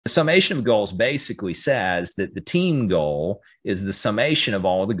The summation of goals basically says that the team goal is the summation of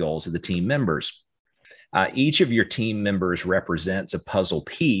all of the goals of the team members. Each of your team members represents a puzzle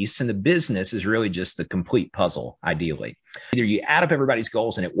piece, and the business is really just the complete puzzle, ideally. Either you add up everybody's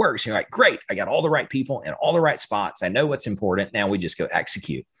goals and it works, and you're like, great, I got all the right people in all the right spots. I know what's important. Now we just go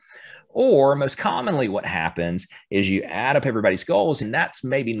execute. Or most commonly, what happens is you add up everybody's goals, and that's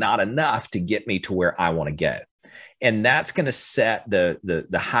maybe not enough to get me to where I want to go. And that's going to set the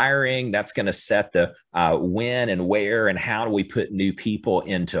hiring. That's going to set the when and where and how do we put new people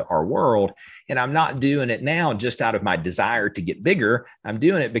into our world. And I'm not doing it now just out of my desire to get bigger. I'm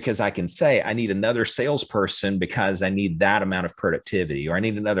doing it because I can say I need another salesperson because I need that amount of productivity, or I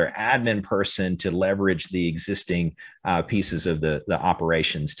need another admin person to leverage the existing pieces of the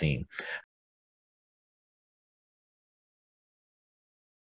operations team.